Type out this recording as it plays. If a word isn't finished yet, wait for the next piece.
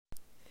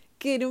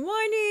Good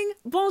morning,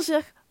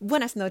 bonjour,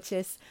 buenas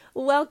noches.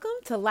 Welcome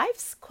to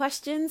Life's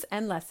Questions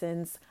and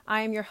Lessons.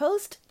 I am your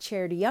host,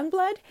 Charity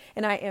Youngblood,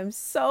 and I am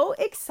so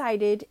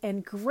excited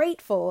and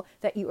grateful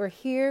that you are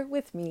here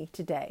with me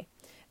today.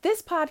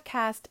 This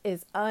podcast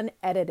is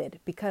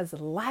unedited because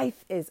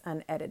life is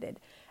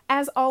unedited.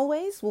 As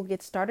always, we'll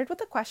get started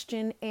with a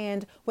question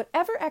and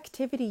whatever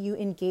activity you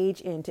engage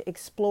in to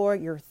explore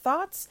your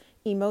thoughts,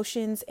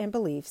 emotions, and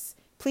beliefs,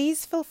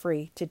 please feel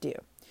free to do.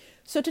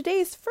 So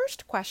today's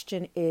first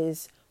question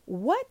is,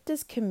 what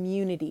does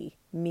community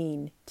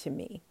mean to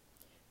me?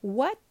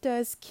 What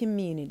does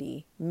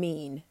community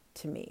mean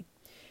to me?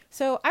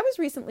 So I was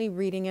recently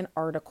reading an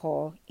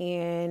article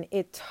and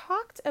it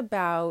talked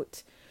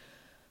about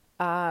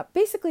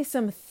basically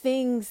some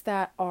things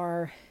that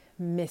are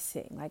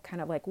missing,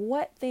 like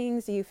what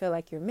things do you feel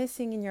like you're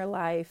missing in your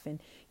life?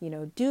 And,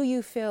 do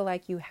you feel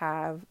like you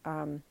have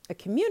a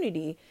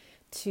community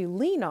to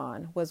lean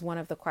on was one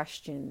of the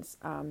questions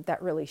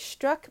that really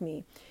struck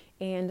me.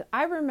 And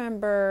I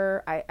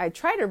remember, I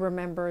try to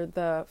remember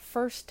the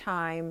first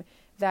time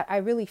that I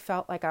really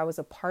felt like I was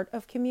a part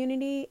of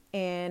community.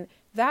 And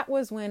that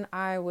was when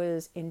I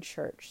was in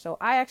church. So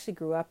I actually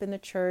grew up in the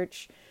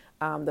church,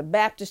 the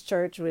Baptist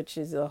church, which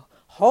is a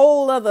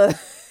whole other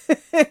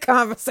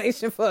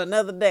conversation for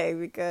another day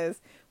because,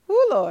 whoo,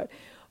 Lord.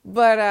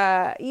 But,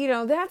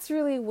 that's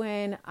really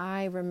when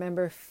I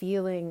remember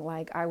feeling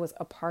like I was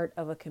a part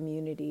of a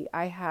community.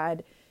 I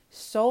had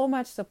so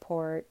much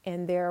support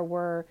and there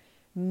were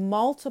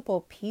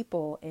multiple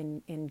people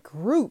in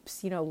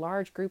groups,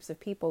 large groups of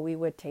people. We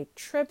would take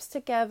trips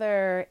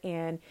together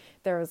and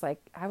there was I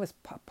was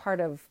part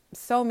of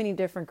so many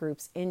different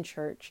groups in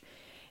church.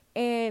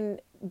 And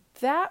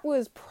that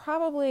was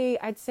probably,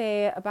 I'd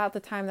say, about the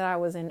time that I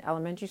was in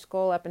elementary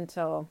school up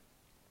until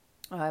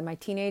my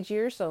teenage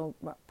years, so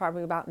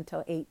probably about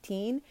until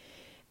 18.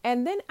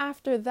 And then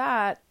after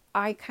that,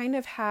 I kind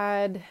of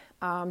had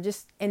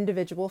just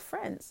individual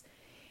friends.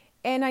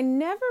 And I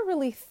never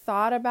really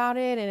thought about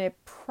it. And it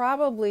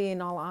probably,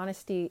 in all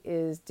honesty,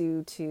 is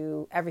due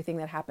to everything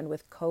that happened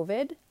with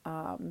COVID.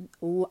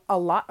 A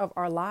lot of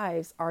our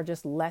lives are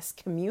just less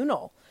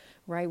communal,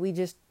 right? We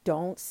just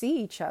don't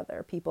see each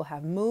other. People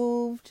have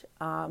moved.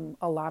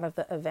 A lot of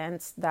the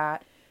events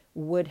that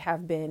would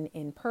have been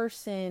in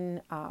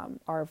person,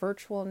 are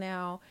virtual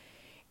now.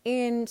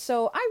 And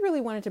so I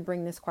really wanted to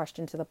bring this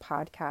question to the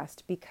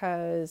podcast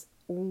because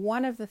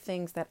one of the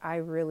things that I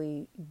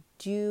really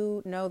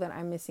do know that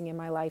I'm missing in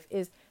my life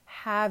is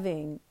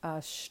having a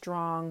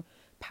strong,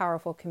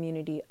 powerful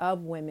community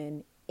of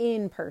women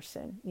in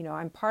person.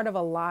 I'm part of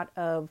a lot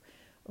of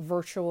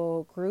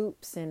virtual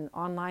groups and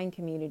online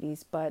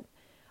communities, but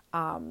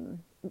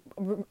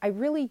I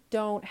really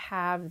don't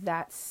have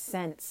that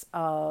sense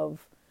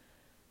of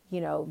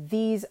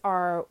these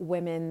are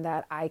women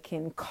that I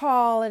can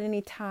call at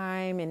any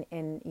time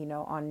and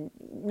on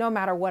no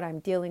matter what I'm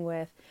dealing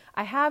with.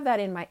 I have that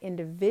in my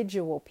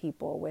individual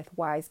people with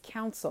wise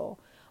counsel,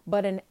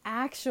 but an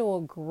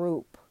actual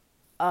group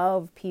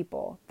of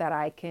people that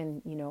I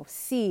can,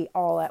 see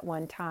all at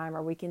one time,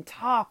 or we can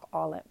talk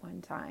all at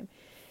one time.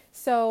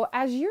 So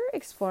as you're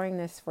exploring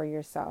this for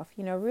yourself,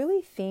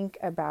 really think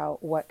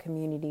about what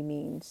community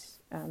means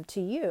to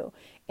you.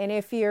 And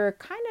if you're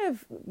kind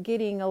of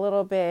getting a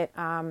little bit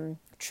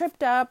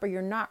tripped up or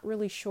you're not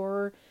really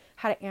sure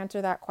how to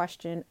answer that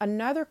question,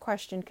 another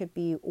question could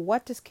be,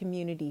 what does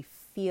community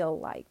feel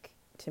like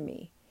to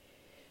me?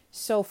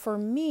 So for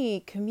me,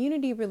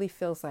 community really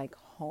feels like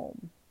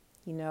home.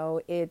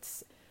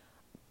 It's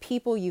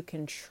people you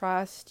can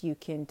trust, you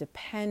can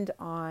depend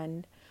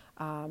on,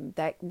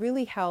 that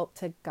really help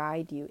to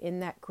guide you in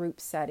that group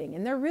setting.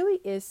 And there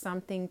really is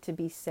something to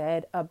be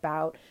said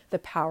about the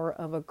power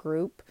of a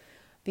group,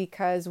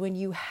 because when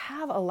you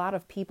have a lot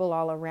of people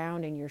all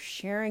around and you're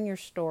sharing your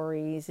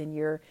stories and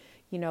you're,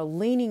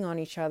 leaning on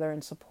each other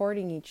and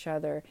supporting each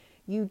other,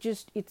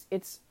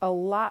 it's a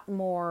lot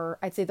more,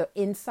 I'd say the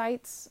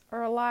insights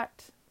are a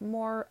lot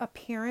more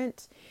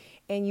apparent.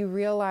 And you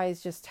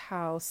realize just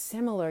how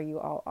similar you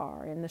all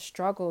are and the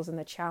struggles and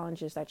the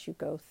challenges that you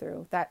go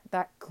through.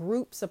 That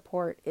group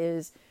support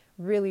is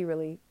really,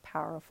 really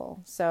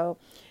powerful. So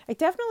I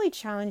definitely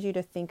challenge you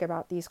to think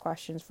about these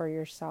questions for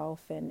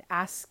yourself and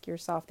ask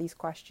yourself these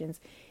questions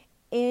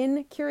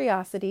in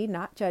curiosity,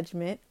 not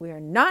judgment. We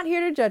are not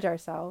here to judge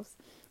ourselves.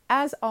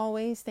 As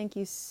always, thank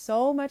you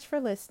so much for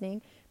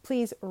listening.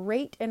 Please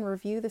rate and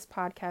review this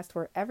podcast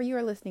wherever you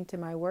are listening to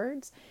my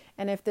words.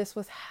 And if this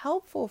was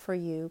helpful for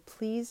you,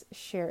 please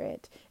share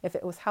it. If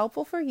it was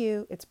helpful for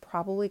you, it's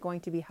probably going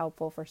to be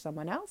helpful for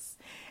someone else.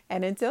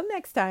 And until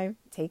next time,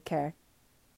 take care.